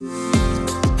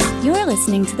You're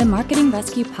listening to the Marketing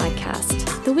Rescue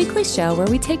Podcast, the weekly show where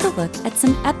we take a look at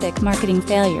some epic marketing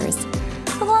failures,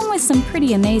 along with some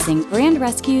pretty amazing brand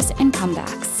rescues and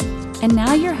comebacks. And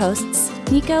now your hosts,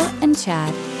 Nico and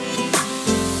Chad.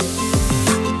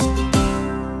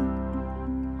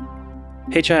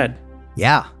 Hey, Chad.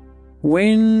 Yeah.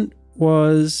 When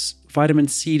was vitamin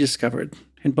C discovered?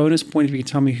 And bonus point if you can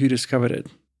tell me who discovered it.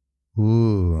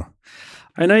 Ooh.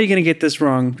 I know you're going to get this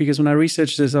wrong because when I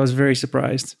researched this, I was very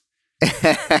surprised.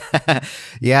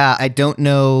 Yeah, I don't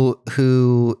know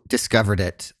who discovered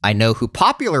it. I know who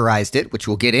popularized it, which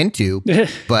we'll get into,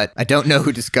 but I don't know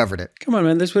who discovered it. Come on,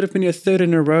 man. This would have been your third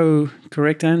in a row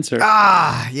correct answer.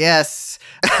 Ah, yes.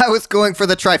 I was going for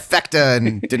the trifecta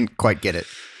and didn't quite get it.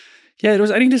 Yeah, it was,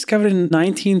 I think, discovered in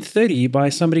 1930 by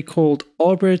somebody called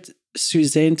Albert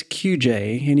Szent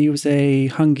Küzsé, and he was a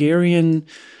Hungarian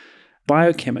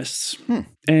biochemist.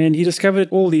 And he discovered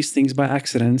all these things by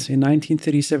accident in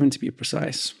 1937, to be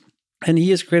precise. And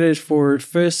he is credited for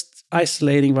first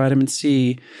isolating vitamin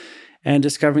C and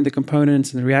discovering the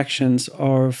components and the reactions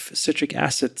of citric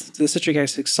acid, the citric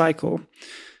acid cycle,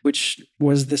 which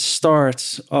was the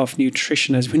start of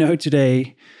nutrition as we know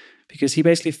today, because he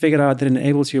basically figured out that it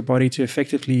enables your body to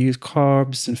effectively use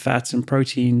carbs and fats and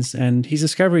proteins. And his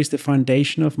discovery is the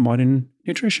foundation of modern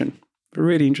nutrition.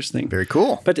 Really interesting. Very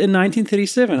cool. But in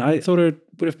 1937, I thought it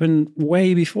would have been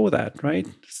way before that, right?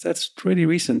 That's really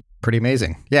recent. Pretty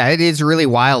amazing. Yeah, it is really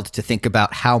wild to think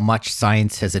about how much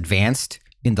science has advanced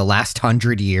in the last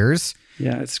 100 years.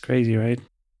 Yeah, it's crazy, right?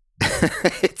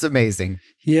 It's amazing.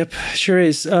 Yep, sure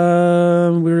is.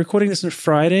 We're recording this on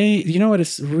Friday. You know what?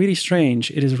 It's really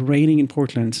strange. It is raining in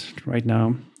Portland right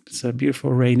now. It's a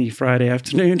beautiful rainy Friday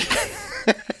afternoon.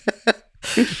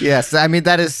 Yes, I mean,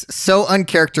 that is so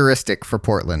uncharacteristic for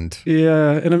Portland.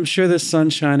 Yeah, and I'm sure the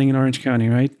sun's shining in Orange County,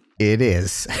 right? It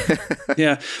is.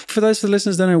 Yeah. For those of the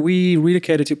listeners that don't know, we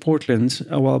relocated to Portland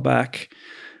a while back.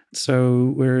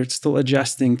 So we're still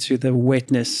adjusting to the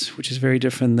wetness, which is very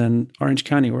different than Orange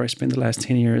County, where I spent the last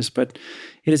 10 years. But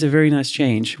it is a very nice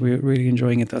change. We're really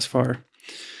enjoying it thus far.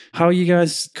 How are you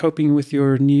guys coping with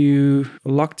your new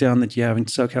lockdown that you have in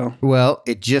SoCal? Well,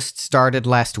 it just started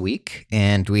last week,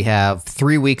 and we have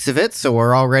 3 weeks of it, so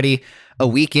we're already a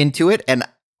week into it. And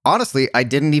honestly, I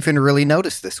didn't even really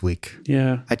notice this week.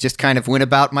 Yeah. I just kind of went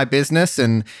about my business,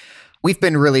 and we've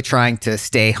been really trying to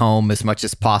stay home as much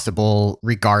as possible,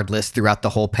 regardless, throughout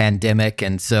the whole pandemic.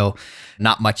 And so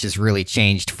not much has really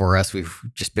changed for us. We've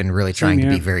just been really trying to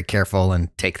be very careful and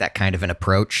take that kind of an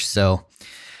approach. So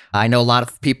I know a lot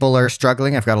of people are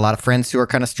struggling. I've got a lot of friends who are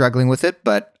kind of struggling with it,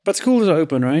 but schools are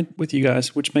open, right, with you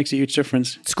guys, which makes a huge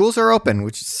difference. Schools are open,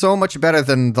 which is so much better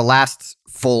than the last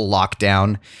full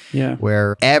lockdown,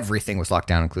 where everything was locked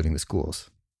down, including the schools.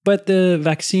 But the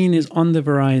vaccine is on the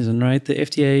horizon, right? The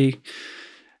FDA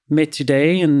met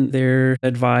today and their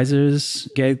advisors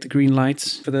gave the green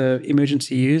lights for the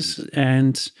emergency use,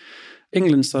 and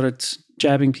England started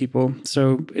jabbing people.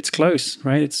 So it's close,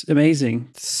 right? It's amazing.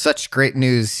 Such great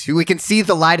news. We can see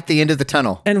the light at the end of the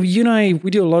tunnel. And you and I,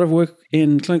 we do a lot of work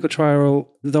in clinical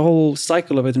trial, the whole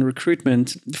cycle of it in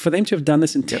recruitment. For them to have done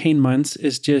this in 10 months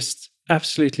is just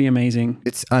absolutely amazing.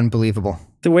 It's unbelievable.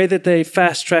 The way that they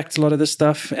fast-tracked a lot of this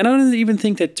stuff. And I don't even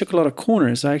think they took a lot of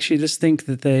corners. I actually just think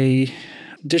that they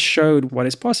just showed what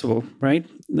is possible, right?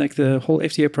 Like the whole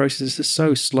FDA process is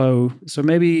so slow. So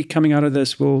maybe coming out of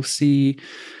this, we'll see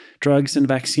drugs and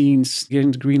vaccines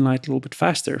getting the green light a little bit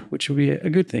faster, which will be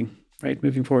a good thing, right,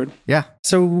 moving forward. Yeah.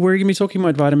 So we're going to be talking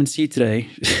about vitamin C today,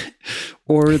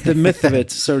 or the myth of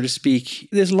it, so to speak.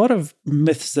 There's a lot of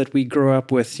myths that we grow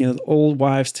up with, you know, old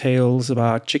wives' tales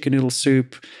about chicken noodle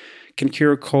soup can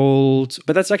cure a cold,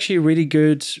 but that's actually really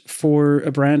good for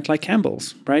a brand like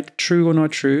Campbell's, right? True or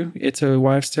not true, it's a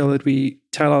wives' tale that we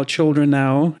tell our children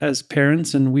now as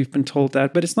parents, and we've been told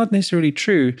that, but it's not necessarily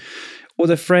true. Or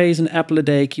the phrase, an apple a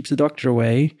day keeps the doctor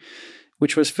away,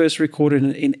 which was first recorded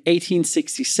in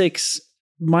 1866,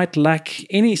 might lack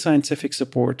any scientific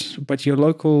support, but your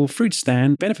local fruit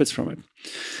stand benefits from it.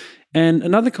 And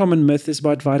another common myth is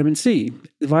about vitamin C.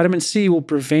 Vitamin C will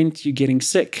prevent you getting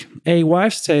sick. A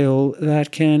wives' tale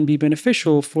that can be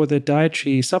beneficial for the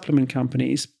dietary supplement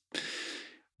companies.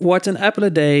 What an apple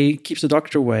a day keeps the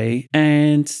doctor away,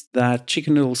 and that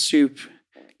chicken noodle soup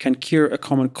can cure a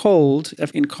common cold,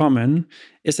 in common,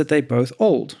 is that they're both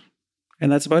old.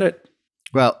 And that's about it.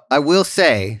 Well, I will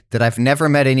say that I've never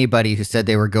met anybody who said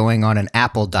they were going on an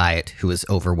apple diet who was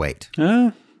overweight.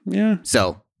 Yeah.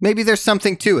 So maybe there's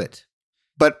something to it.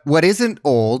 But what isn't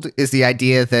old is the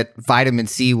idea that vitamin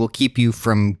C will keep you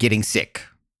from getting sick.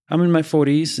 I'm in my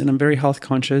 40s and I'm very health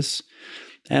conscious.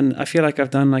 And I feel like I've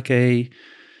done like a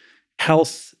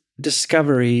health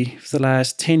discovery for the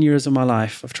last 10 years of my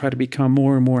life. I've tried to become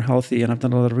more and more healthy, and I've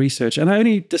done a lot of research. And I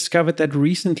only discovered that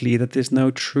recently, that there's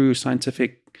no true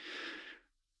scientific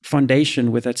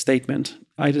foundation with that statement.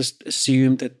 I just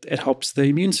assumed that it helps the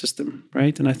immune system,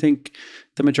 right? And I think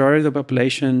the majority of the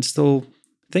population still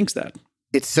thinks that.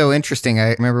 It's so interesting.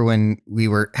 I remember when we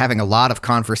were having a lot of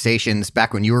conversations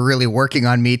back when you were really working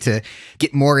on me to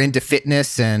get more into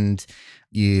fitness, and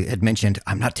you had mentioned,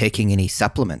 I'm not taking any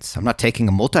supplements. I'm not taking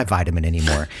a multivitamin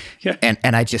anymore. Yeah.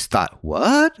 And I just thought,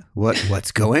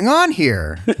 what's going on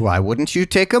here? Why wouldn't you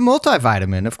take a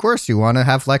multivitamin? Of course, you want to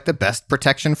have like the best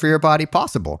protection for your body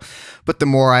possible. But the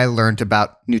more I learned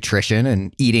about nutrition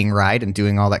and eating right and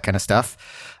doing all that kind of stuff,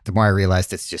 the more I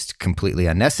realized it's just completely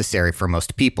unnecessary for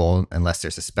most people unless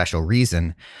there's a special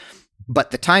reason.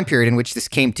 But the time period in which this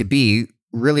came to be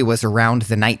really was around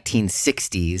the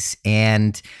 1960s,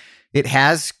 and it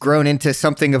has grown into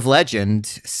something of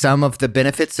legend. Some of the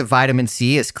benefits of vitamin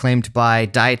C, as claimed by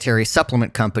dietary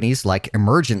supplement companies like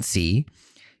Emergen-c,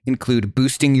 include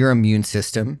boosting your immune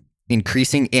system,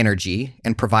 increasing energy,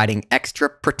 and providing extra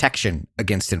protection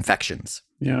against infections.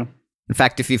 Yeah. In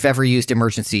fact, if you've ever used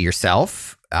Emergen-c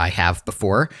yourself, I have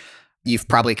before, you've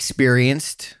probably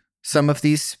experienced some of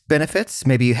these benefits.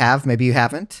 Maybe you have, maybe you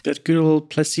haven't. That good old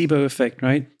placebo effect,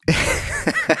 right?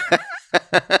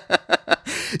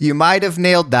 You might have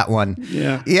nailed that one.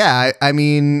 Yeah. Yeah. I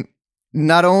mean,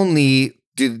 not only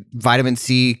do vitamin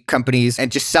C companies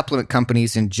and just supplement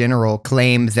companies in general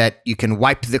claim that you can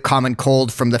wipe the common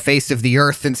cold from the face of the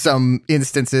earth in some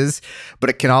instances, but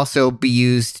it can also be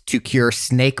used to cure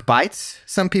snake bites,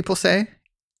 some people say,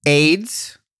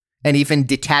 AIDS, and even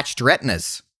detached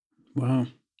retinas. Wow.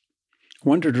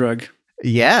 Wonder drug.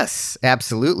 Yes,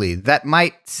 absolutely. That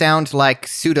might sound like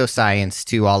pseudoscience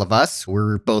to all of us.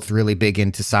 We're both really big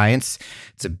into science.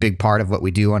 It's a big part of what we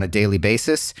do on a daily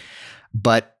basis.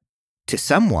 But to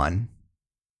someone,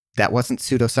 that wasn't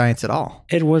pseudoscience at all.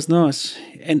 It was not.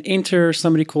 And enter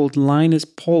somebody called Linus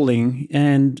Pauling.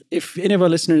 And if any of our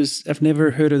listeners have never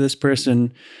heard of this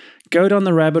person, go down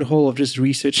the rabbit hole of just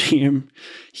researching him.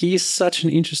 He is such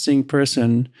an interesting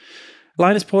person.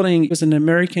 Linus Pauling was an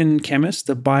American chemist,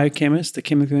 a biochemist, a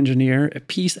chemical engineer, a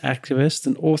peace activist,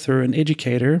 an author, an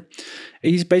educator.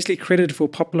 He's basically credited for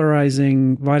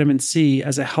popularizing vitamin C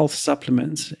as a health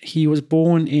supplement. He was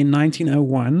born in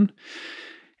 1901.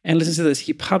 And listen to this,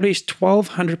 he published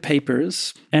 1,200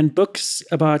 papers and books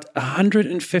about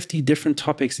 150 different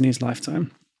topics in his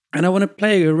lifetime. And I want to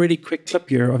play a really quick clip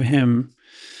here of him.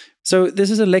 So this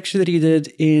is a lecture that he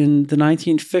did in the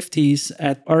 1950s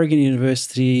at Oregon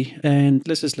University, and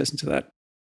let's just listen to that.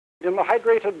 In the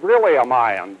hydrated beryllium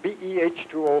ion,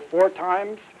 BeH2O 4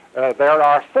 times, there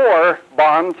are 4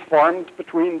 bonds formed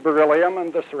between beryllium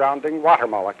and the surrounding water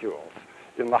molecules.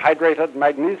 In the hydrated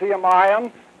magnesium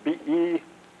ion,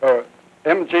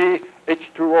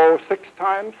 Mg(H2O 6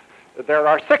 times, there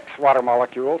are 6 water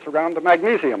molecules around the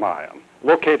magnesium ion,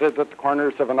 located at the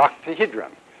corners of an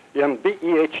octahedron. In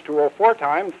BeH2O 4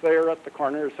 times, they are at the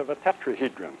corners of a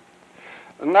tetrahedron.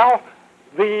 And now,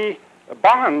 the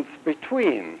bonds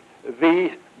between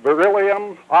the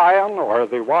beryllium ion or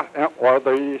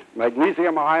the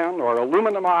magnesium ion or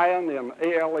aluminum ion in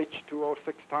AlH2O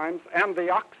 6 times and the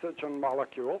oxygen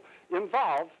molecule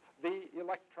involve the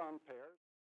electron pairs.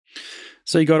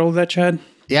 So you got all that, Chad?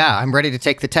 Yeah, I'm ready to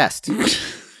take the test.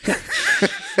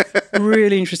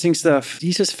 Really interesting stuff.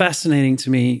 He's just fascinating to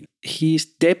me. His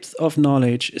depth of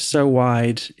knowledge is so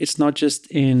wide. It's not just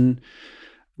in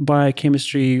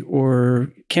biochemistry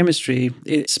or chemistry.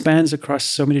 It spans across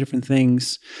so many different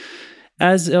things.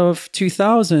 As of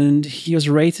 2000, he was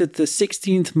rated the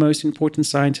 16th most important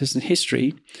scientist in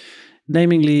history,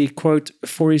 namely, quote,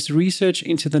 for his research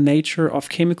into the nature of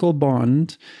chemical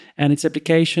bond and its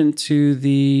application to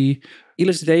the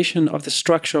elucidation of the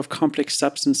structure of complex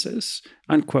substances,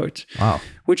 unquote. Wow.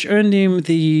 Which earned him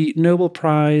the Nobel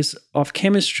Prize of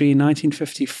Chemistry in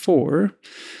 1954.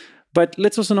 But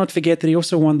let's also not forget that he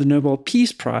also won the Nobel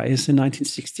Peace Prize in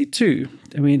 1962.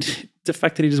 I mean, the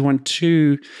fact that he just won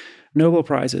 2 Nobel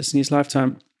Prizes in his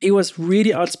lifetime. He was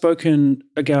really outspoken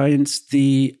against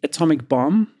the atomic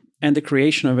bomb and the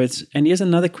creation of it. And here's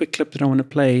another quick clip that I want to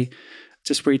play,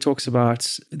 just where he talks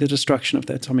about the destruction of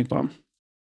the atomic bomb.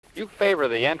 You favor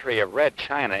the entry of Red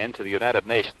China into the United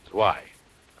Nations. Why?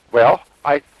 Well,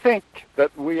 I think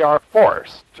that we are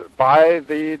forced by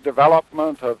the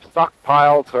development of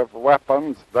stockpiles of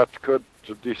weapons that could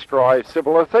destroy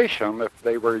civilization if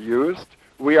they were used.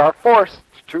 We are forced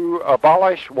to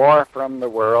abolish war from the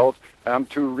world and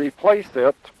to replace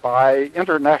it by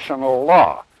international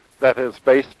law that is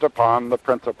based upon the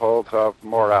principles of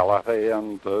morality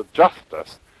and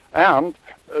justice. And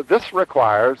This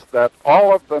requires that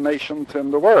all of the nations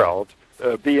in the world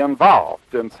be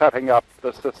involved in setting up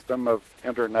the system of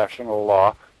international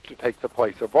law to take the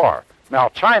place of war. Now,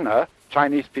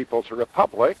 Chinese People's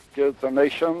Republic, is a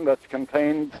nation that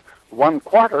contains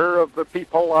 1/4 of the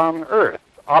people on Earth.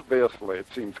 Obviously, it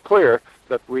seems clear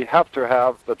that we have to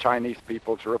have the Chinese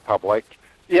People's Republic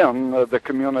in the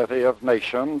community of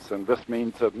nations, and this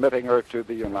means admitting her to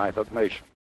the United Nations.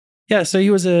 Yeah, so he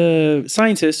was a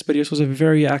scientist, but he was also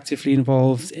very actively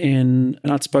involved in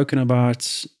and outspoken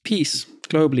about peace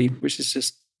globally, which is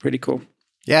just pretty cool.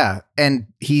 Yeah, and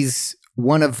he's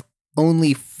one of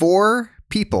only 4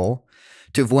 people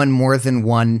to have won more than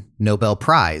one Nobel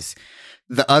Prize.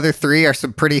 The other 3 are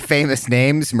some pretty famous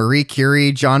names: Marie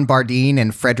Curie, John Bardeen,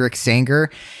 and Frederick Sanger.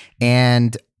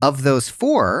 And of those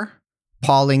 4,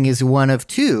 Pauling is one of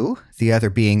 2, the other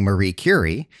being Marie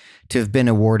Curie, to have been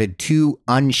awarded 2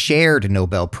 unshared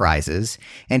Nobel Prizes.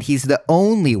 And he's the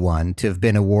only one to have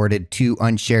been awarded 2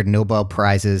 unshared Nobel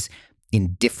Prizes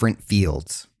in different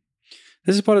fields.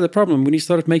 This is part of the problem. When he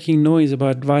started making noise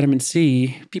about vitamin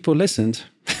C, people listened.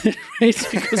 It's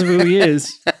because of who he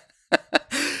is.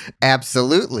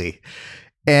 Absolutely.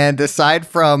 And aside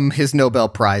from his Nobel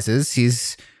Prizes,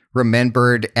 he's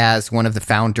remembered as one of the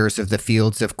founders of the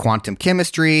fields of quantum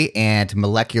chemistry and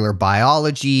molecular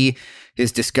biology.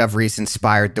 His discoveries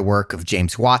inspired the work of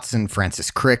James Watson, Francis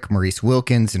Crick, Maurice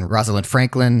Wilkins, and Rosalind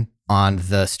Franklin on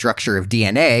the structure of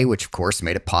DNA, which of course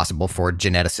made it possible for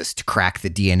geneticists to crack the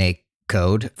DNA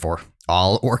code for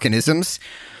all organisms.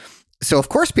 So of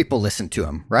course people listened to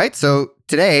him, right? So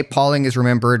today, Pauling is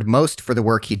remembered most for the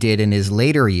work he did in his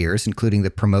later years, including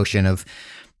the promotion of,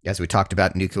 as we talked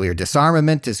about, nuclear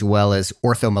disarmament, as well as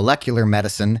orthomolecular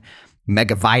medicine,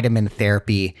 megavitamin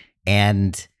therapy,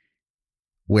 and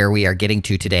where we are getting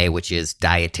to today, which is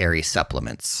dietary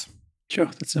supplements. Sure,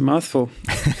 that's a mouthful.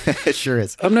 It sure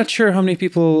is. I'm not sure how many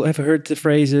people have heard the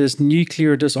phrases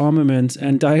nuclear disarmament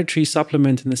and dietary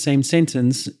supplement in the same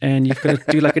sentence, and you've got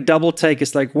to do like a double take.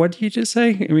 It's like, what did you just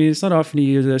say? I mean, it's not often you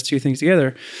use those 2 things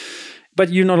together.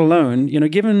 But you're not alone. You know,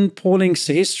 given Pauling's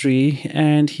history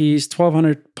and his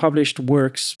 1,200 published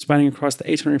works spanning across the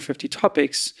 850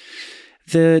 topics,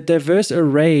 the diverse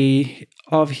array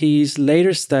of his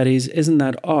later studies isn't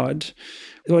that odd.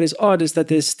 What is odd is that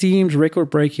the esteemed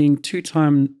record-breaking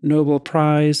 2-time Nobel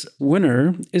Prize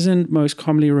winner isn't most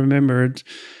commonly remembered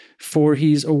for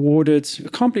his awarded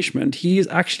accomplishment. He is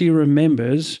actually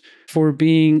remembered for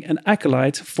being an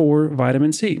acolyte for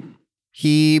vitamin C.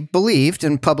 He believed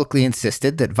and publicly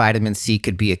insisted that vitamin C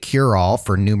could be a cure-all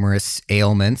for numerous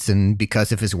ailments, and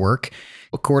because of his work,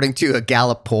 according to a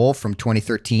Gallup poll from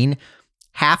 2013,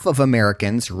 half of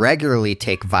Americans regularly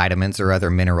take vitamins or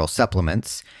other mineral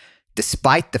supplements,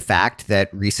 despite the fact that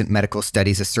recent medical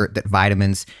studies assert that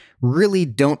vitamins really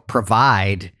don't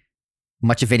provide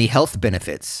much of any health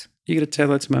benefits. You got to tell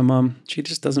that to my mom. She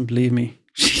just doesn't believe me.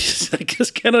 I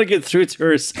just cannot get through to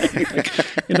her saying, like,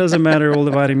 it doesn't matter all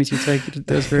the vitamins you take, it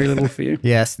does very little for you.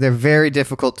 Yes, they're very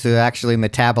difficult to actually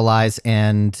metabolize,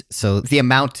 and so the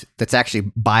amount that's actually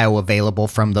bioavailable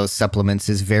from those supplements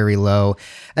is very low,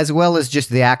 as well as just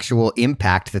the actual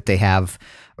impact that they have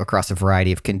across a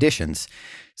variety of conditions.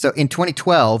 So in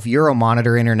 2012,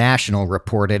 Euromonitor International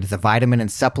reported the vitamin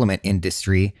and supplement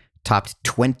industry topped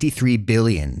 $23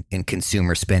 billion in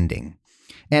consumer spending.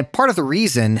 And part of the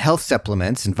reason health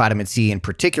supplements, and vitamin C in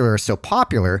particular, are so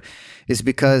popular is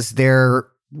because they're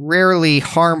rarely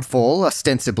harmful,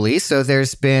 ostensibly, so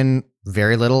there's been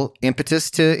very little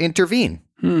impetus to intervene.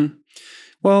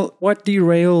 Well, what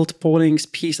derailed Pauling's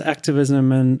peace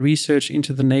activism and research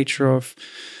into the nature of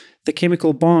the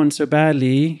chemical bond so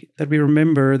badly that we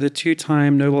remember the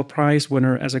 2-time Nobel Prize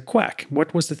winner as a quack?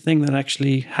 What was the thing that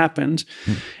actually happened?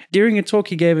 During a talk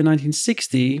he gave in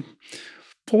 1960,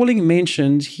 Pauling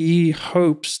mentioned he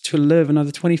hopes to live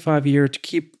another 25 years to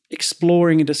keep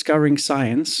exploring and discovering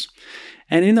science.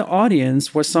 And in the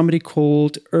audience was somebody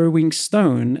called Irving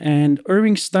Stone. And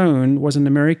Irving Stone was an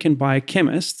American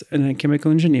biochemist and a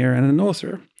chemical engineer and an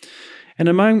author. And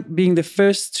among being the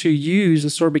first to use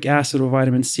ascorbic acid or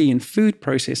vitamin C in food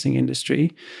processing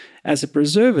industry as a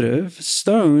preservative,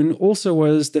 Stone also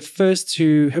was the first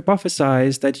to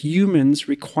hypothesize that humans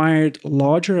required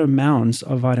larger amounts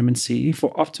of vitamin C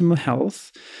for optimal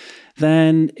health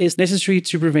than is necessary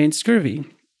to prevent scurvy.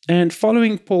 And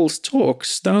following Paul's talk,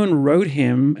 Stone wrote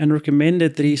him and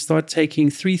recommended that he start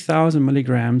taking 3,000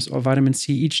 milligrams of vitamin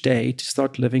C each day to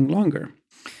start living longer.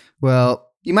 Well,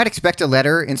 you might expect a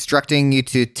letter instructing you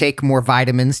to take more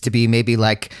vitamins to be maybe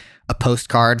like a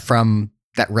postcard from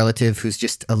that relative who's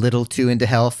just a little too into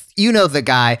health. You know the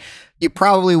guy. You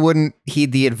probably wouldn't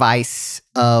heed the advice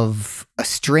of a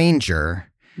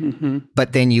stranger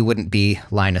but then you wouldn't be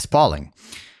Linus Pauling.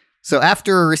 So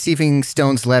after receiving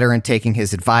Stone's letter and taking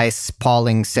his advice,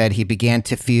 Pauling said he began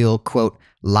to feel, quote,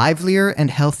 livelier and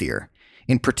healthier.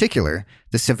 In particular,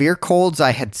 the severe colds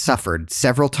I had suffered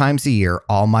several times a year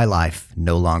all my life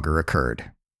no longer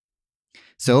occurred.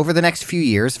 So over the next few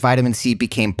years, vitamin C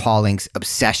became Pauling's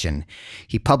obsession.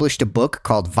 He published a book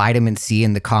called Vitamin C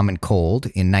and the Common Cold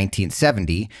in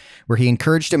 1970, where he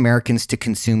encouraged Americans to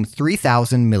consume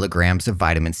 3,000 milligrams of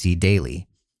vitamin C daily.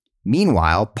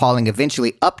 Meanwhile, Pauling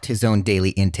eventually upped his own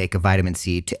daily intake of vitamin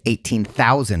C to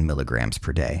 18,000 milligrams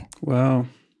per day. Wow.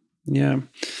 Yeah.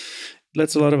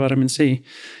 That's a lot of vitamin C.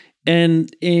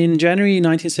 And in January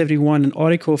 1971, an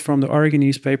article from the Oregon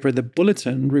newspaper, The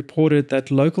Bulletin, reported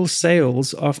that local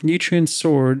sales of nutrients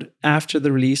soared after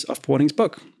the release of Pauling's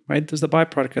book, right? There's the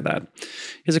byproduct of that.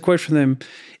 Here's a quote from them.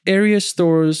 Area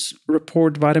stores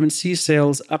report vitamin C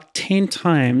sales up 10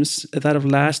 times that of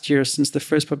last year since the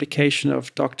first publication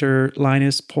of Dr.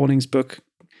 Linus Pauling's book.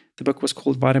 The book was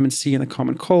called Vitamin C and the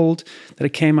Common Cold, that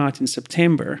it came out in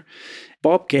September.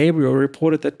 Bob Gabriel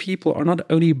reported that people are not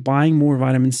only buying more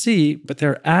vitamin C, but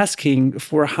they're asking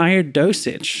for a higher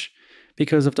dosage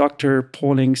because of Dr.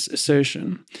 Pauling's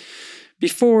assertion.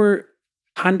 Before,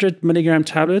 100 milligram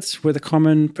tablets were the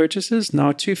common purchases.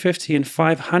 Now 250 and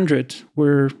 500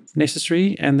 were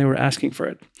necessary, and they were asking for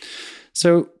it.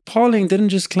 So Pauling didn't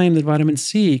just claim that vitamin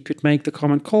C could make the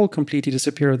common cold completely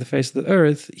disappear off the face of the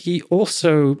earth. He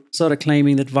also started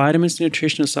claiming that vitamins and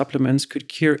nutritional supplements could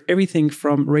cure everything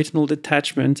from retinal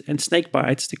detachment and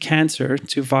snakebites to cancer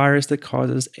to virus that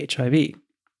causes HIV.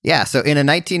 Yeah, so in a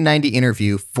 1990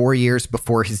 interview 4 years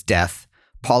before his death,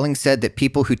 Pauling said that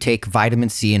people who take vitamin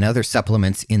C and other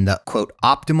supplements in the, quote,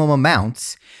 optimum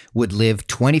amounts would live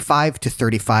 25 to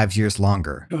 35 years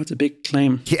longer. Oh, it's a big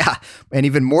claim. Yeah, and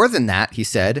even more than that, he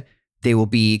said, they will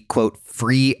be, quote,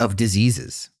 free of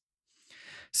diseases.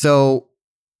 So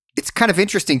it's kind of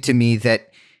interesting to me that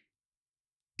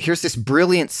here's this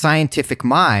brilliant scientific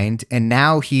mind, and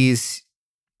now he's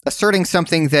asserting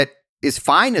something that is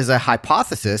fine as a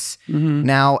hypothesis,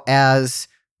 now as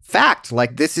fact.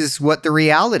 Like, this is what the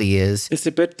reality is. It's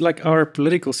a bit like our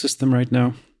political system right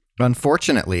now.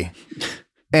 Unfortunately.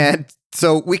 And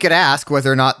so we could ask whether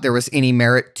or not there was any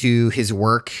merit to his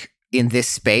work in this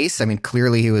space. I mean,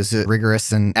 clearly he was a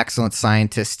rigorous and excellent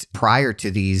scientist prior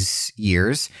to these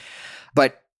years,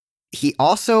 but he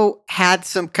also had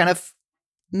some kind of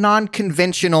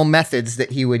non-conventional methods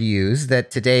that he would use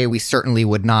that today we certainly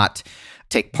would not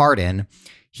take part in.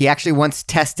 He actually once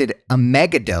tested a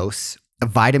megadose of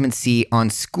vitamin C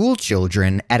on school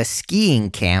children at a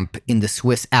skiing camp in the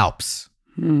Swiss Alps.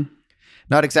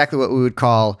 Not exactly what we would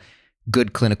call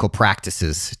good clinical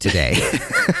practices today.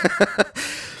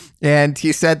 And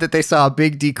he said that they saw a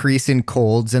big decrease in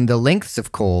colds and the lengths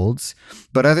of colds,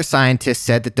 but other scientists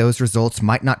said that those results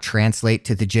might not translate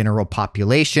to the general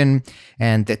population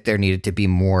and that there needed to be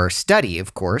more study,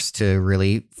 of course, to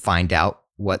really find out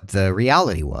what the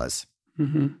reality was.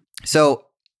 So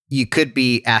you could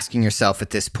be asking yourself at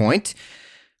this point,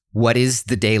 what is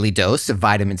the daily dose of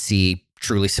vitamin C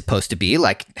truly supposed to be?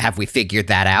 Like, have we figured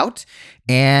that out?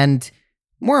 And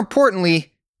more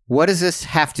importantly, what does this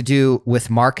have to do with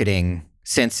marketing?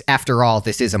 Since after all,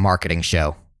 this is a marketing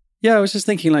show. Yeah, I was just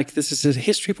thinking, like, this is a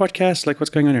history podcast. Like, what's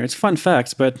going on here? It's fun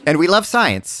facts, but... And we love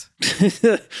science.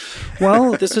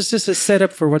 Well, this is just a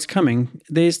setup for what's coming.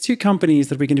 There's two companies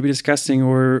that we're going to be discussing,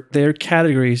 or their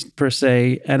categories per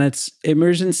se, and it's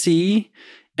Emergen-c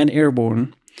and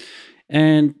Airborne.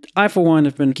 And I, for one,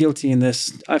 have been guilty in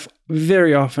this. I've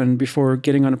very often, before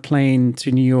getting on a plane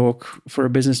to New York for a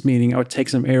business meeting, I would take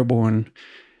some Airborne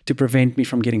to prevent me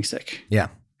from getting sick. Yeah.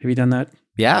 Have you done that?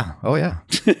 Yeah. Oh, yeah.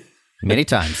 Many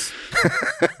times.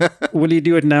 Will you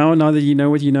do it now that you know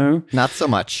what you know? Not so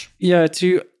much. Yeah,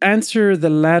 to answer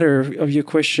the latter of your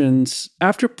questions,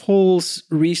 after Paul's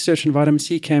research on vitamin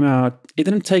C came out, it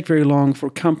didn't take very long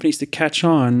for companies to catch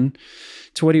on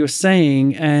to what he was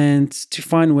saying and to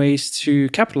find ways to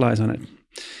capitalize on it.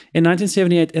 In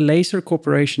 1978, Alacer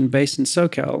Corporation, based in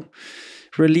SoCal,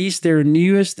 released their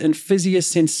newest and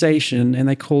fizziest sensation, and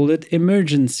they called it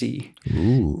Emergen-c.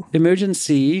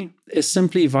 Emergen-c is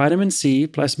simply vitamin C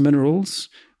plus minerals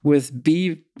with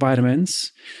B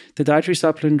vitamins. The dietary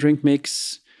supplement drink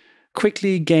mix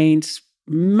quickly gained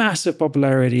massive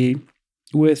popularity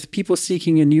with people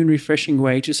seeking a new and refreshing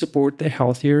way to support their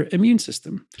healthier immune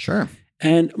system. Sure.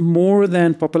 And more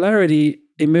than popularity,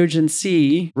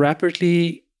 Emergen-c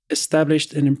rapidly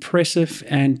established an impressive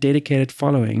and dedicated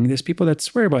following. There's people that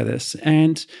swear by this.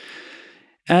 And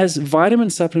as vitamin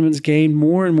supplements gain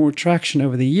more and more traction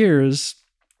over the years,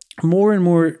 more and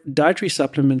more dietary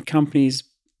supplement companies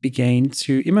began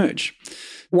to emerge.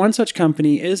 One such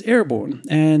company is Airborne,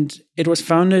 and it was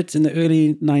founded in the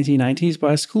early 1990s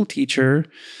by a school teacher,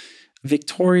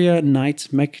 Victoria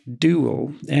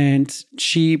Knight-McDowell, and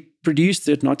she produced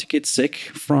it not to get sick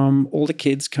from all the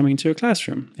kids coming to her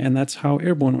classroom, and that's how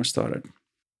Airborne was started.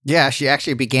 Yeah, she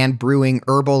actually began brewing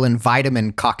herbal and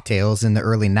vitamin cocktails in the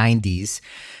early 90s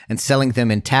and selling them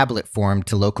in tablet form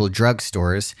to local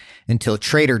drugstores until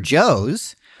Trader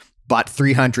Joe's bought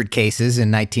 300 cases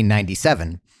in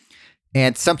 1997.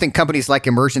 And something companies like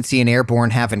Emergen-c and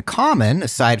Airborne have in common,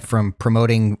 aside from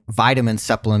promoting vitamin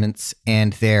supplements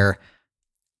and their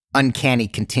uncanny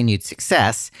continued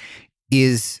success,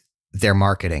 is their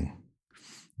marketing.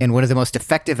 And one of the most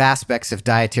effective aspects of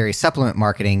dietary supplement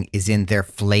marketing is in their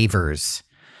flavors.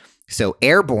 So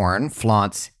Airborne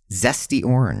flaunts zesty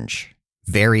orange,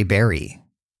 very berry,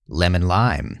 lemon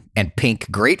lime, and pink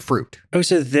grapefruit. Oh,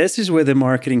 so this is where the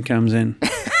marketing comes in.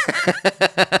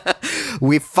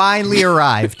 We finally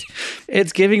arrived.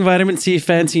 It's giving vitamin C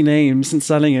fancy names and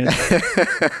selling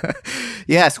it.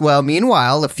 Yes, well,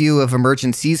 meanwhile, a few of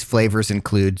Emergen-c's flavors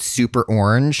include super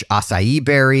orange, acai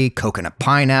berry, coconut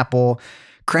pineapple,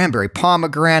 cranberry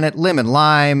pomegranate, lemon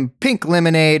lime, pink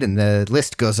lemonade, and the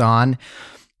list goes on.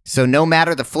 So no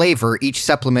matter the flavor, each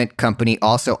supplement company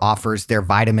also offers their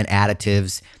vitamin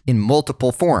additives in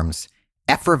multiple forms.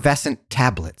 Effervescent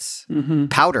tablets,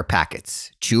 powder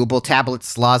packets, chewable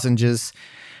tablets, lozenges,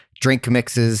 drink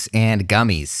mixes, and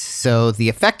gummies. So the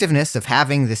effectiveness of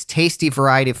having this tasty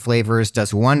variety of flavors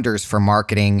does wonders for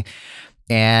marketing.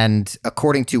 And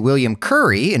according to William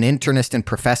Curry, an internist and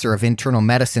professor of internal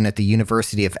medicine at the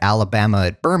University of Alabama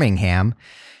at Birmingham,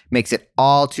 makes it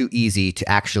all too easy to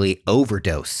actually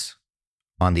overdose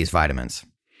on these vitamins.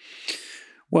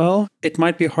 Well, it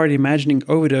might be hard imagining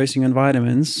overdosing on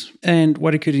vitamins and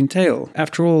what it could entail.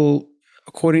 After all,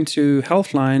 according to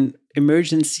Healthline,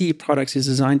 Emergen-c products is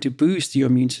designed to boost your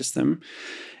immune system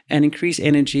and increase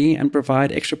energy and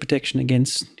provide extra protection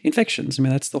against infections. I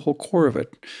mean, that's the whole core of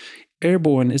it.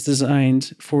 Airborne is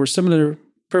designed for similar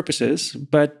purposes,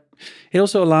 but it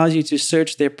also allows you to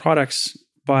search their products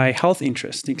by health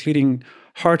interest, including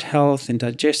heart health and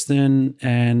digestion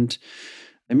and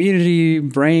immunity,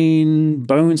 brain,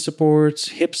 bone support,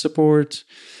 hip support.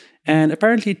 And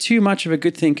apparently too much of a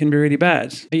good thing can be really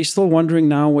bad. Are you still wondering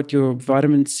now what your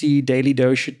vitamin C daily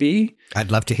dose should be?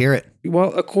 I'd love to hear it.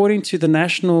 Well, according to the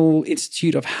National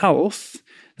Institute of Health,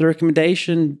 the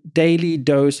recommendation daily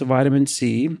dose of vitamin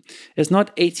C is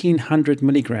not 1,800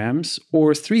 milligrams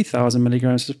or 3,000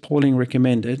 milligrams as Pauling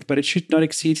recommended, but it should not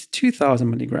exceed 2,000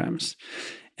 milligrams.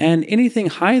 And anything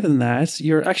higher than that,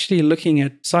 you're actually looking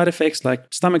at side effects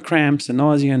like stomach cramps and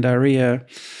nausea and diarrhea.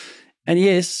 And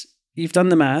yes, you've done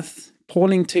the math.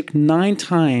 Pauling took 9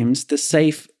 times the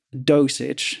safe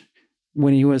dosage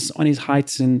when he was on his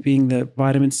heights and being the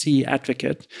vitamin C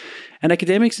advocate. And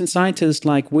academics and scientists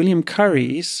like William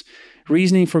Curry's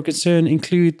reasoning for concern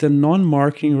include the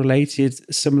non-marketing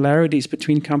related similarities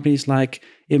between companies like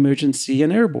Emergen-c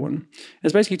and Airborne.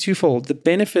 It's basically twofold. The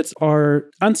benefits are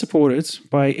unsupported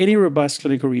by any robust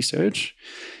clinical research.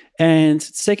 And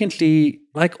secondly,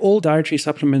 like all dietary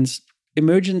supplements,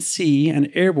 Emergen-c and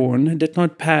Airborne did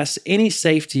not pass any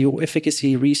safety or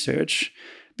efficacy research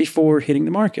before hitting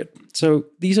the market. So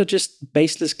these are just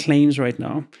baseless claims right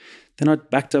now. They're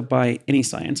not backed up by any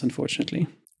science, unfortunately.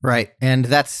 Right. And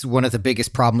that's one of the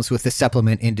biggest problems with the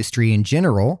supplement industry in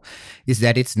general, is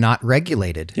that it's not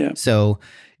regulated. Yeah. So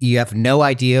you have no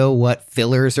idea what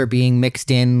fillers are being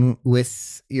mixed in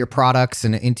with your products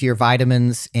and into your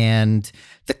vitamins, and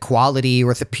the quality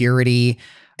or the purity.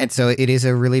 And so it is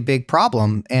a really big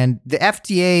problem. And the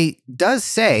FDA does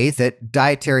say that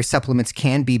dietary supplements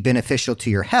can be beneficial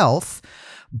to your health,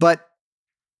 but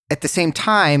at the same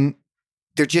time,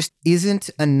 there just isn't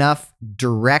enough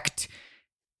direct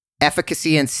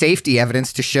efficacy and safety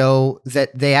evidence to show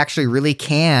that they actually really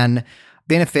can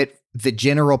benefit the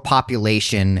general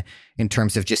population in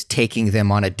terms of just taking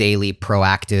them on a daily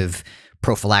proactive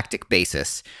prophylactic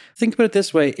basis. Think about it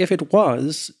this way. If it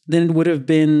was, then it would have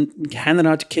been handed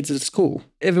out to kids at school.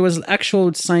 If it was an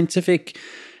actual scientific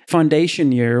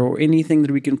foundation year or anything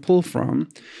that we can pull from,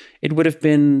 it would have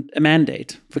been a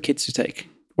mandate for kids to take,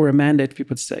 or a mandate for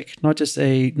people to take, not just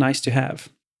a nice to have.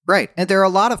 Right. And there are a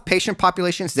lot of patient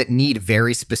populations that need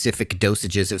very specific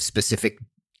dosages of specific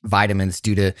vitamins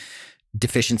due to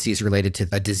deficiencies related to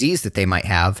a disease that they might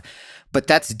have. But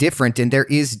that's different, and there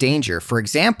is danger. For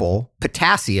example,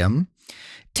 potassium,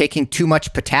 taking too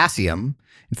much potassium,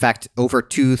 in fact, over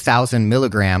 2,000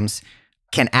 milligrams,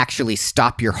 can actually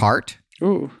stop your heart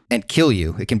Ooh. and kill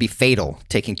you. It can be fatal,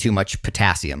 taking too much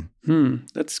potassium.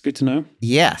 That's good to know.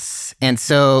 Yes. And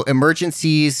so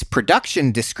Emergen-c's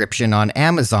production description on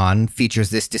Amazon features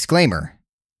this disclaimer.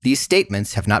 These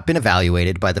statements have not been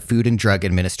evaluated by the Food and Drug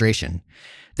Administration.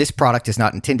 This product is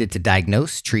not intended to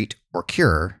diagnose, treat, or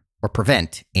cure, or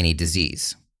prevent any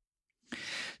disease.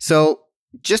 So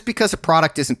just because a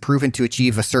product isn't proven to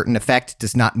achieve a certain effect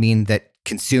does not mean that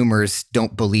consumers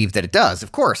don't believe that it does.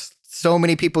 Of course, so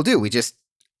many people do. We just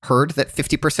heard that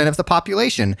 50% of the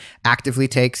population actively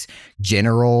takes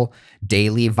general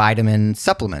daily vitamin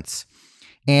supplements.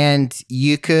 And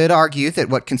you could argue that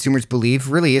what consumers believe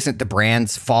really isn't the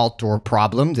brand's fault or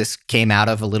problem. This came out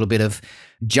of a little bit of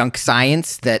junk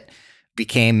science that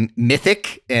became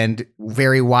mythic and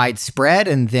very widespread.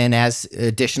 And then as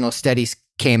additional studies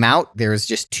came out, there was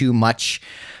just too much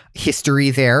history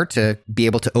there to be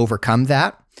able to overcome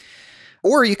that.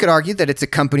 Or you could argue that it's a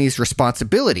company's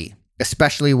responsibility,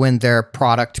 especially when their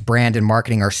product, brand, and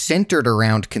marketing are centered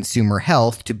around consumer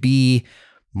health, to be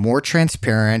more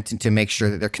transparent and to make sure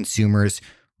that their consumers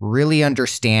really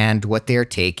understand what they're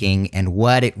taking and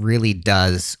what it really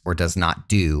does or does not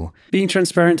do. Being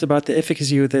transparent about the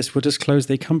efficacy of this will disclose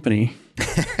their company.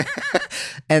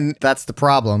 And that's the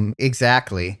problem.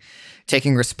 Exactly.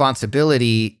 Taking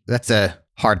responsibility, that's a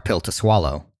hard pill to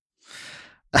swallow.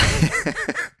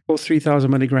 Or 3,000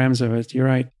 milligrams of it. You're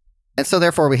right. And so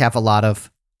therefore we have a lot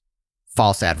of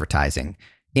false advertising.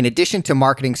 In addition to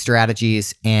marketing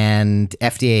strategies and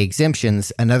FDA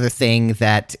exemptions, another thing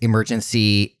that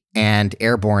Emergen-c and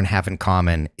Airborne have in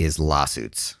common is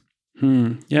lawsuits.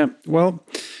 Yeah. Well,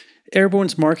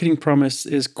 Airborne's marketing promise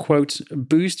is, quote,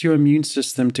 boost your immune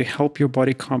system to help your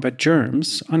body combat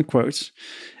germs, unquote.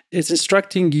 It's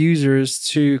instructing users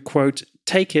to, quote,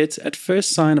 take it at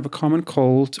first sign of a common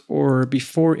cold or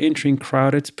before entering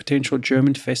crowded, potential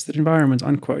germ-infested environments,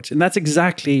 unquote. And that's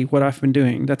exactly what I've been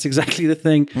doing. That's exactly the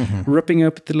thing, ripping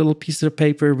up the little piece of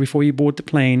paper before you board the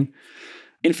plane.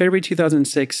 In February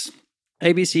 2006,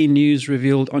 ABC News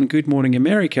revealed on Good Morning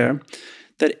America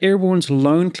that Airborne's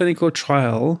lone clinical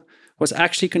trial was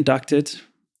actually conducted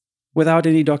without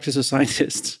any doctors or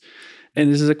scientists.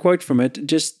 And this is a quote from it,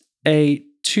 just a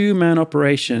two-man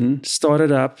operation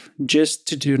started up just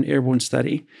to do an airborne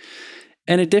study.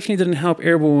 And it definitely didn't help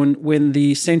Airborne when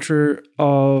the Center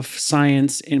of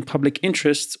Science in Public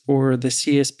Interest, or the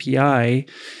CSPI,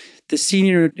 the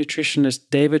senior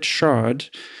nutritionist David Shard,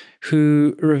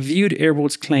 who reviewed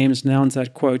Airborne's claims, announced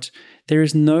that, quote, there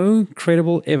is no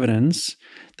credible evidence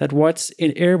that what's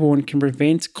in Airborne can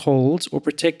prevent colds or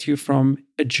protect you from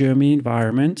a germy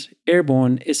environment.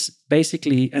 Airborne is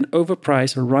basically an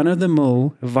overpriced,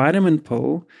 run-of-the-mill vitamin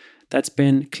pill that's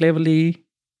been cleverly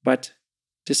but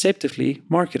deceptively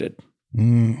marketed.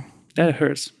 That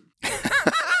hurts.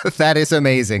 That is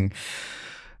amazing.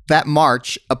 That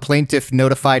March, a plaintiff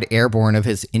notified Airborne of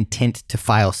his intent to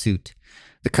file suit.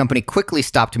 The company quickly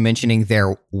stopped mentioning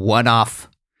their one-off,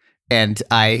 and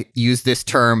I use this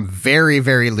term very,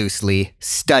 very loosely,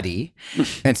 study,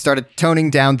 and started toning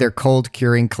down their cold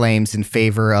curing claims in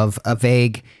favor of a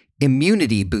vague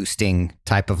immunity boosting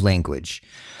type of language.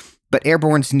 But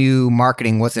Airborne's new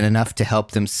marketing wasn't enough to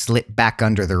help them slip back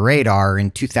under the radar.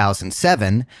 In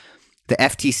 2007, the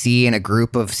FTC and a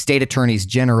group of state attorneys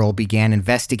general began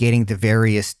investigating the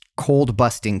various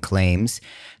cold-busting claims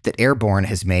that Airborne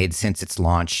has made since its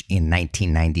launch in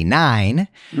 1999.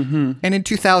 And in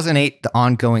 2008, the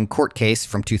ongoing court case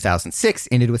from 2006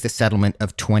 ended with a settlement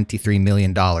of $23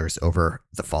 million over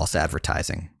the false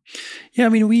advertising. Yeah, I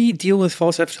mean, we deal with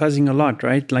false advertising a lot,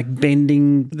 right? Like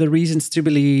bending the reasons to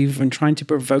believe and trying to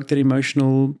provoke that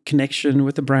emotional connection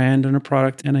with a brand and a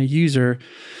product and a user.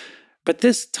 But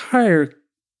this entire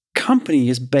company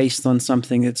is based on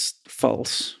something that's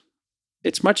false.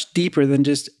 It's much deeper than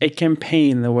just a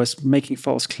campaign that was making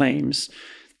false claims.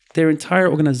 Their entire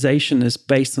organization is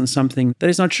based on something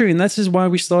that is not true. And this is why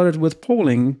we started with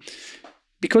Pauling.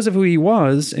 Because of who he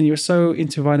was, and you're so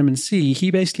into vitamin C,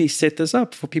 he basically set this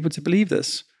up for people to believe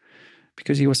this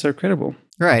because he was so credible.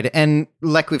 Right. And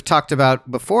like we've talked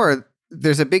about before,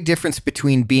 there's a big difference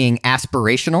between being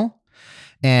aspirational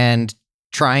and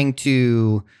trying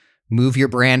to move your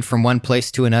brand from one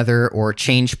place to another or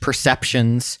change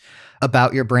perceptions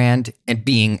about your brand and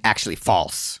being actually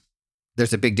false.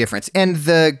 There's a big difference. And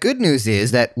the good news is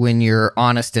that when you're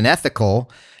honest and ethical,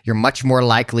 you're much more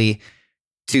likely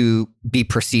to be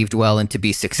perceived well and to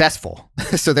be successful.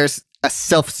 So there's a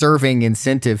self-serving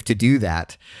incentive to do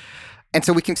that. And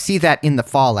so we can see that in the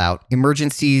fallout.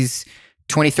 Emergen-c's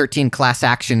 2013 class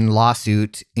action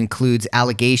lawsuit includes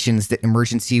allegations that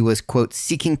Emergen-c was, quote,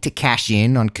 seeking to cash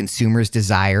in on consumers'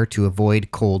 desire to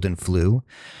avoid cold and flu.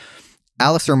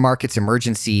 Alacer markets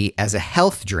Emergen-c as a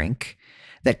health drink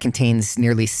that contains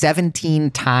nearly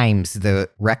 17 times the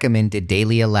recommended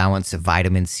daily allowance of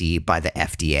vitamin C by the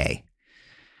FDA.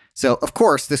 So, of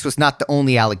course, this was not the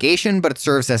only allegation, but it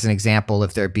serves as an example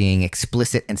of there being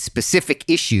explicit and specific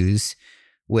issues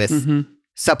with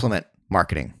supplement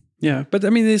marketing. Yeah, but I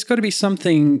mean, there's got to be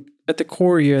something at the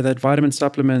core here that vitamin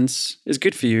supplements is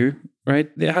good for you, right?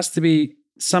 There has to be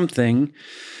something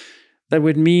that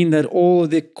would mean that all of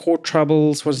the core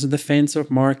troubles was in defense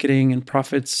of marketing and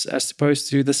profits as opposed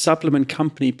to the supplement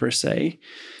company per se,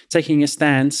 taking a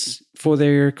stance for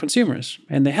their consumers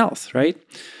and their health, right?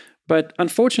 But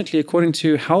unfortunately, according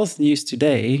to Health News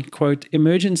Today, quote,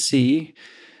 Emergen-c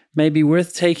may be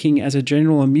worth taking as a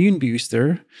general immune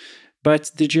booster,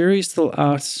 but the jury is still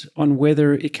out on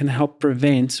whether it can help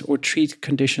prevent or treat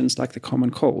conditions like the common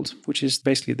cold, which is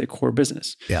basically their core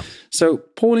business. Yeah. So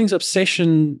Pauling's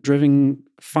obsession-driven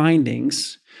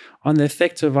findings on the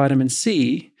effect of vitamin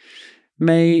C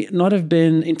may not have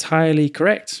been entirely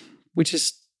correct, which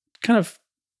is kind of,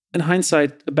 in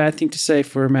hindsight, a bad thing to say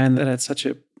for a man that had such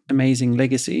an amazing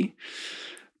legacy.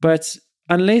 But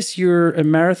unless you're a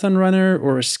marathon runner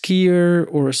or a skier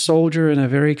or a soldier in a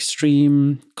very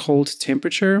extreme cold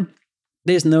temperature,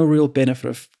 there's no real benefit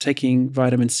of taking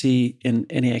vitamin C in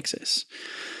any excess.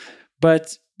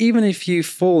 But even if you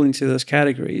fall into those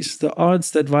categories, the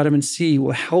odds that vitamin C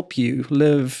will help you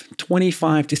live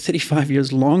 25 to 35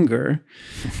 years longer,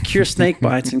 cure snake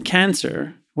bites and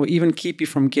cancer, or even keep you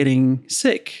from getting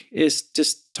sick is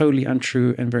just totally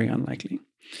untrue and very unlikely.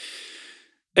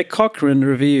 A Cochrane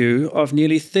review of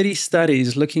nearly 30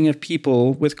 studies looking at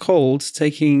people with colds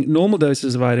taking normal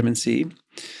doses of vitamin C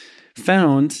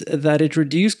found that it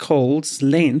reduced colds'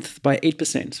 length by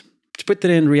 8%. To put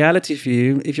that in reality for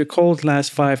you, if your cold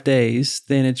lasts 5 days,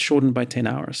 then it's shortened by 10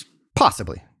 hours.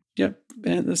 Possibly. Yeah,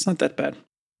 and that's not that bad.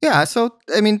 Yeah, so,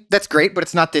 I mean, that's great, but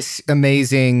it's not this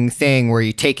amazing thing where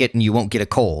you take it and you won't get a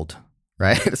cold,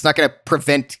 right? It's not going to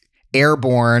prevent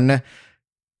airborne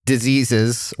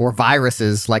diseases or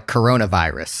viruses like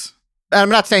coronavirus. I'm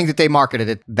not saying that they marketed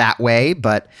it that way,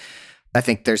 but I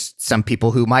think there's some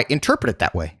people who might interpret it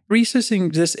that way. Researching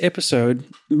this episode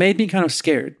made me kind of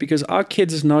scared because our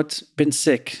kids have not been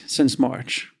sick since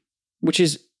March, which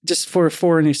is just for a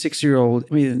 4 and a 6-year-old.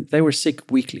 I mean, they were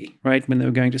sick weekly, right? When they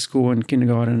were going to school and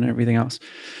kindergarten and everything else.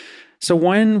 So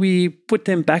when we put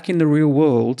them back in the real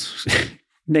world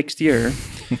next year,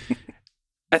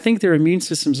 I think their immune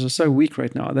systems are so weak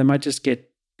right now, they might just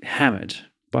get hammered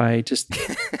by just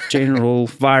general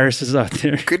viruses out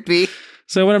there. Could be.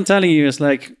 So what I'm telling you is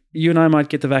like, you and I might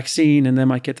get the vaccine and they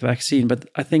might get the vaccine, but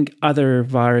I think other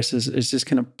viruses is just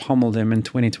going to pummel them in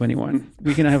 2021.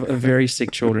 We're going to have a very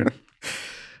sick children.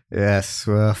 Yes,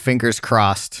 well, fingers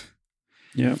crossed.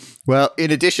 Yeah. Well, in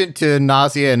addition to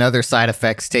nausea and other side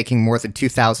effects, taking more than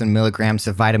 2,000 milligrams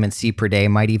of vitamin C per day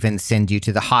might even send you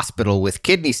to the hospital with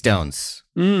kidney stones.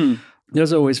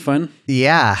 That's always fun.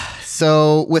 Yeah.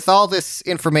 So with all this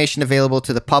information available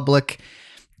to the public,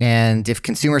 and if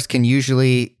consumers can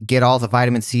usually get all the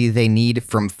vitamin C they need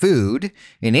from food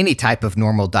in any type of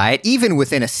normal diet, even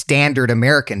within a standard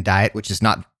American diet, which is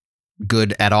not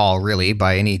good at all, really,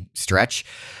 by any stretch,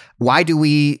 why do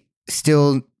we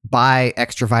still buy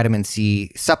extra vitamin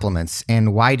C supplements?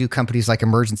 And why do companies like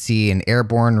Emergen-c and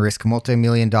Airborne risk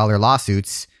multi-million-dollar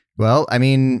lawsuits? Well, I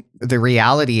mean, the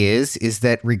reality is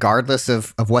that regardless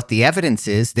of what the evidence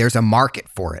is, there's a market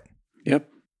for it. Yep.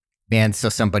 And so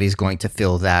somebody's going to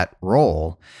fill that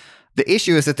role. The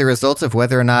issue is that the results of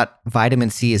whether or not vitamin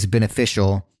C is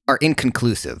beneficial are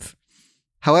inconclusive.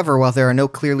 However, while there are no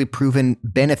clearly proven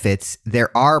benefits,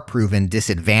 there are proven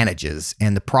disadvantages.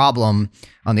 And the problem,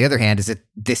 on the other hand, is that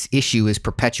this issue is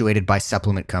perpetuated by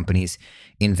supplement companies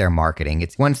in their marketing.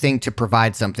 It's one thing to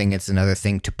provide something, it's another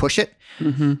thing to push it.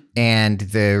 Mm-hmm. And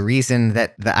the reason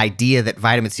that the idea that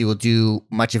vitamin C will do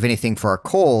much of anything for our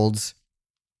colds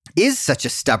is such a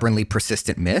stubbornly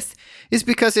persistent myth is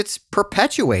because it's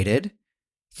perpetuated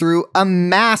through a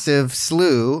massive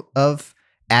slew of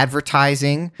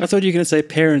advertising. I thought you were going to say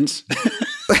parents.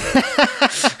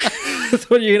 That's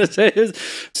what you're going to say is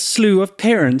slew of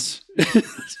parents.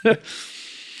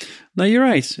 No, you're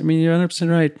right. I mean, you're 100%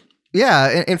 right.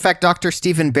 Yeah. In fact, Dr.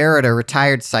 Stephen Barrett, a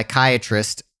retired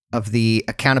psychiatrist of the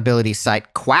accountability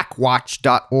site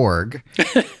quackwatch.org,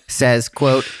 says,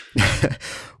 quote,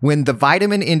 when the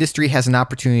vitamin industry has an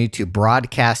opportunity to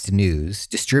broadcast news,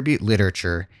 distribute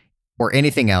literature, or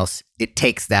anything else, it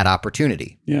takes that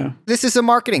opportunity. Yeah. This is a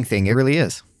marketing thing. It really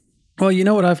is. Well, you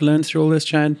know what I've learned through all this,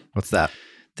 Chad? What's that?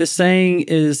 The saying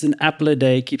is an apple a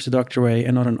day keeps the doctor away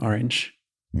and not an orange.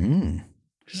 It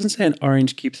doesn't say an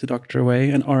orange keeps the doctor away,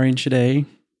 an orange a day.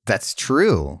 That's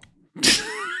true.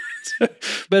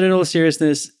 But in all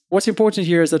seriousness, what's important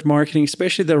here is that marketing,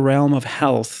 especially the realm of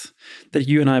health that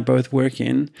you and I both work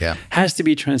in, has to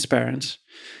be transparent.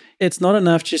 It's not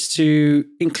enough just to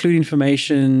include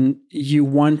information you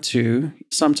want to,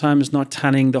 sometimes not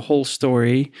telling the whole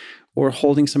story or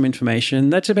holding some information.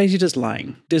 That's basically just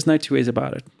lying. There's no two ways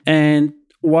about it. And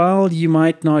while you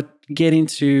might not get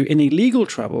into any legal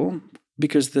trouble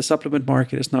because the supplement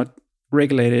market is not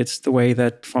regulated the way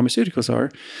that pharmaceuticals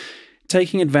are,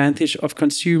 taking advantage of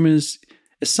consumers'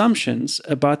 assumptions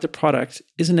about the product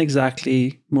isn't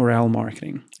exactly morale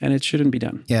marketing, and it shouldn't be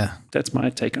done. Yeah. That's my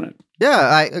take on it. Yeah,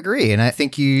 I agree. And I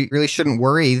think you really shouldn't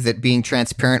worry that being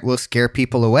transparent will scare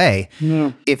people away.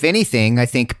 No. If anything, I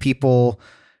think people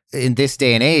in this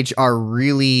day and age are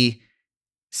really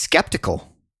skeptical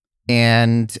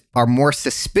and are more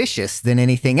suspicious than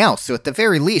anything else. So at the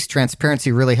very least,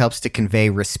 transparency really helps to convey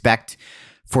respect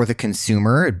for the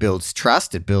consumer. It builds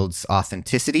trust. It builds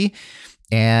authenticity.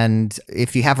 And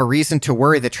if you have a reason to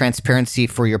worry that transparency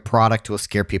for your product will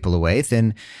scare people away,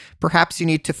 then perhaps you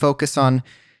need to focus on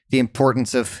the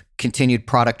importance of continued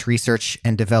product research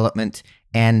and development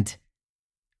and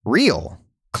real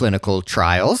clinical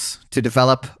trials to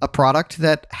develop a product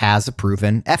that has a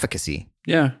proven efficacy.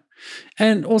 Yeah.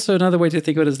 And also another way to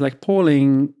think of it is like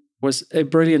Pauling was a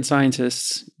brilliant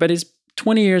scientist, but it's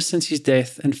 20 years since his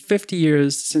death and 50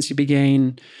 years since he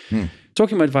began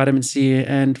talking about vitamin C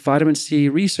and vitamin C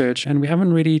research, and we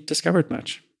haven't really discovered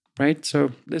much, right?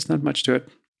 So there's not much to it.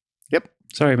 Yep.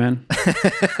 Sorry, man.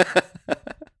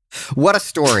 What a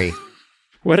story.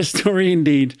 What a story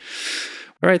indeed.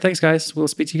 All right, thanks, guys. We'll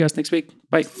speak to you guys next week.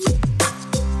 Bye.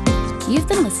 You've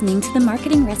been listening to the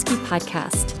Marketing Rescue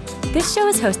Podcast. This show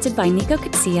is hosted by Nico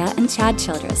and Chad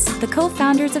Childress, the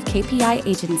co-founders of KPI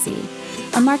Agency,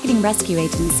 a marketing rescue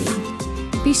agency.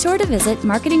 Be sure to visit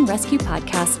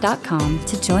marketingrescuepodcast.com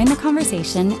to join the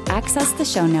conversation, access the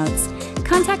show notes,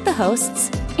 contact the hosts,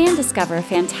 and discover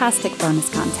fantastic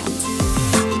bonus content.